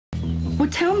Well,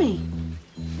 tell me.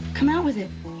 Come out with it.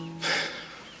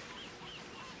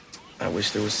 I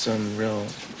wish there was some real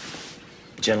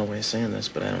gentle way of saying this,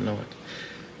 but I don't know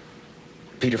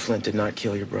it. Peter Flint did not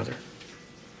kill your brother.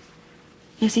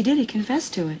 Yes, he did. He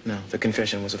confessed to it. No, the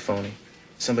confession was a phony.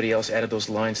 Somebody else added those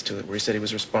lines to it where he said he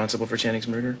was responsible for Channing's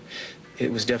murder.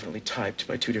 It was definitely typed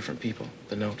by two different people,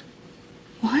 the note.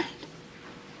 What?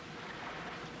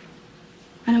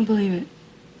 I don't believe it.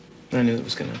 I knew it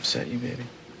was going to upset you, baby.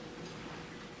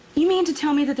 You mean to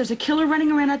tell me that there's a killer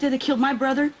running around out there that killed my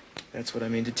brother? That's what I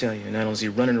mean to tell you. Not only is he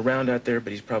running around out there,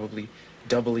 but he's probably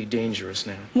doubly dangerous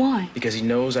now. Why? Because he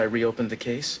knows I reopened the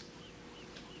case.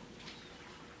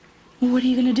 Well, what are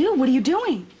you going to do? What are you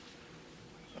doing?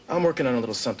 I'm working on a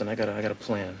little something. I got a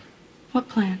plan. What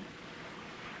plan?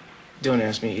 Don't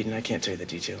ask me, Eden. I can't tell you the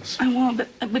details. I won't,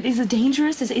 but is it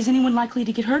dangerous? Is anyone likely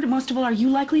to get hurt? Most of all, are you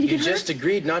likely to get hurt? You just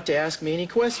agreed not to ask me any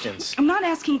questions. I'm not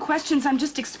asking questions. I'm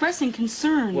just expressing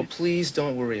concern. Well, please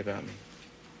don't worry about me.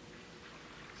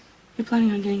 You're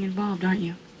planning on getting involved, aren't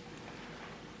you?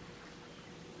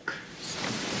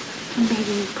 I'm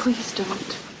begging you, please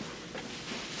don't.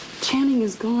 Channing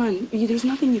is gone. There's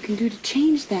nothing you can do to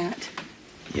change that.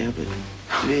 Yeah, but,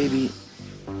 baby,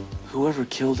 whoever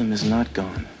killed him is not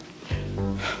gone.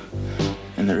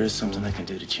 And there is something I can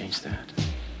do to change that.